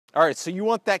All right, so you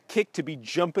want that kick to be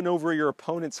jumping over your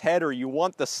opponent's head, or you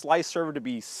want the slice server to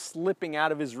be slipping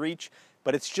out of his reach,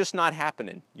 but it's just not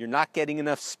happening. You're not getting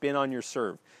enough spin on your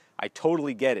serve. I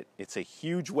totally get it. It's a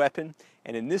huge weapon,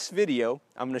 and in this video,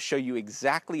 I'm going to show you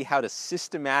exactly how to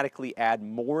systematically add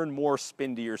more and more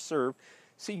spin to your serve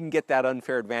so you can get that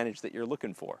unfair advantage that you're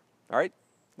looking for. All right,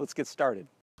 let's get started.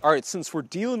 All right, since we're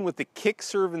dealing with the kick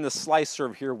serve and the slice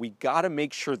serve here, we got to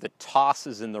make sure the toss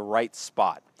is in the right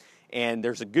spot. And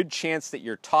there's a good chance that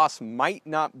your toss might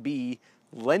not be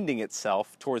lending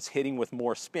itself towards hitting with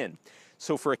more spin.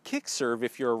 So for a kick serve,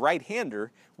 if you're a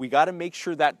right-hander, we got to make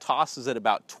sure that toss is at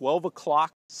about 12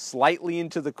 o'clock, slightly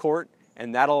into the court,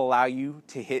 and that'll allow you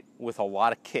to hit with a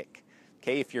lot of kick.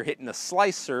 Okay, if you're hitting a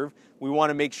slice serve, we want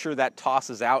to make sure that toss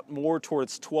is out more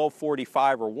towards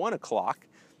 12:45 or 1 o'clock,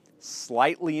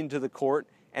 slightly into the court,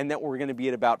 and that we're going to be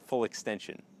at about full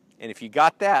extension. And if you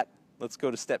got that, let's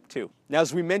go to step 2. Now,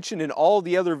 as we mentioned in all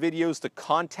the other videos, the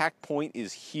contact point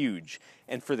is huge.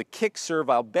 And for the kick serve,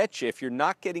 I'll bet you if you're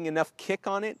not getting enough kick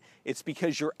on it, it's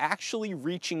because you're actually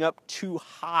reaching up too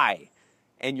high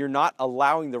and you're not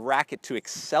allowing the racket to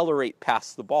accelerate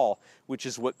past the ball, which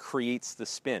is what creates the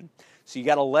spin. So you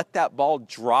got to let that ball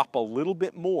drop a little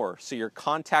bit more so your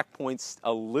contact point's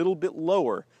a little bit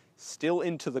lower, still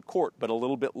into the court, but a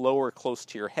little bit lower close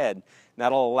to your head. And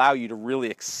that'll allow you to really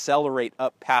accelerate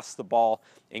up past the ball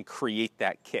and create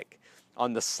that kick.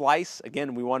 On the slice,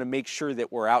 again, we want to make sure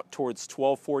that we're out towards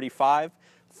 12:45,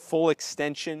 full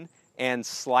extension, and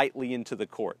slightly into the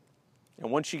court. And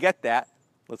once you get that,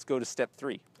 let's go to step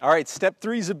 3. All right, step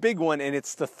 3 is a big one, and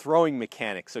it's the throwing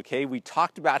mechanics, okay? We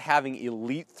talked about having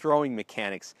elite throwing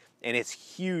mechanics, and it's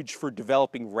huge for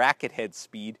developing racket head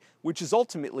speed, which is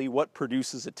ultimately what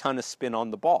produces a ton of spin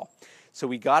on the ball. So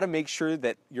we got to make sure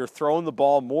that you're throwing the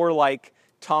ball more like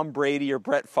Tom Brady or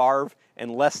Brett Favre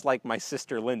and less like my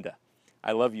sister Linda.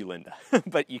 I love you, Linda,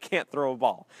 but you can't throw a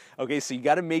ball. Okay, so you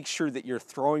got to make sure that your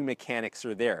throwing mechanics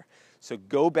are there. So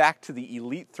go back to the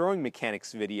elite throwing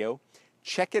mechanics video,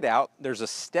 check it out. There's a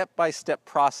step-by-step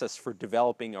process for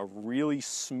developing a really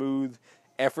smooth,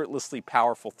 effortlessly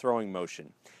powerful throwing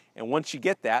motion. And once you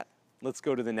get that, let's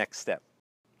go to the next step.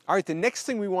 All right, the next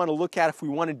thing we want to look at if we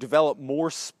want to develop more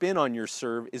spin on your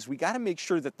serve is we got to make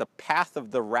sure that the path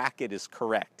of the racket is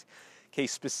correct. Okay,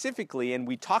 specifically, and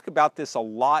we talk about this a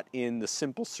lot in the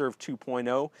Simple Serve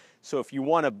 2.0, so if you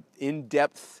want an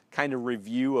in-depth kind of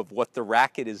review of what the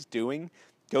racket is doing,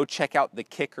 go check out the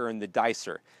kicker and the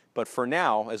dicer. But for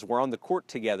now, as we're on the court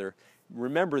together,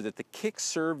 remember that the kick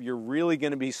serve, you're really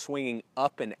going to be swinging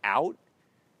up and out,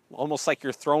 almost like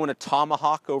you're throwing a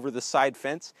tomahawk over the side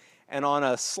fence. And on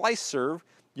a slice serve,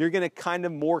 you're going to kind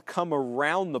of more come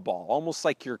around the ball, almost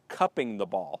like you're cupping the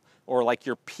ball or like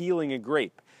you're peeling a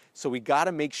grape. So we got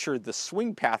to make sure the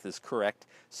swing path is correct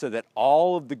so that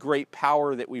all of the great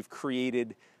power that we've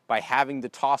created by having the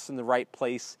toss in the right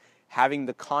place, having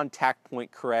the contact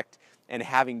point correct, and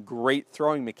having great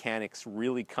throwing mechanics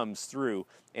really comes through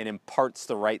and imparts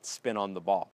the right spin on the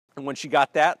ball. And once you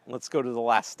got that, let's go to the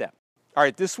last step. All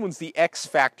right, this one's the X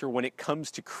factor when it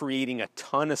comes to creating a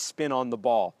ton of spin on the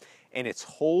ball, and it's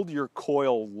hold your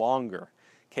coil longer.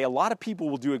 Okay, a lot of people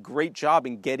will do a great job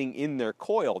in getting in their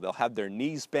coil. They'll have their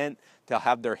knees bent, they'll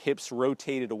have their hips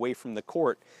rotated away from the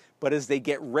court, but as they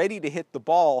get ready to hit the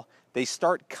ball, they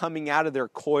start coming out of their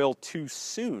coil too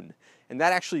soon, and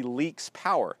that actually leaks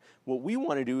power. What we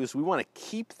want to do is we want to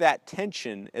keep that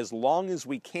tension as long as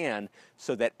we can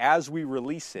so that as we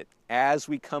release it, as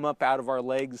we come up out of our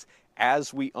legs,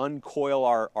 as we uncoil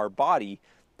our body,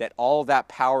 that all that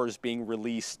power is being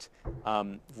released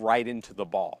right into the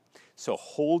ball. So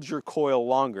hold your coil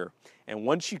longer. And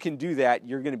once you can do that,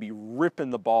 you're going to be ripping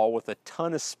the ball with a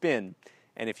ton of spin.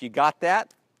 And if you got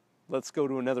that, let's go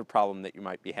to another problem that you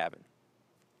might be having.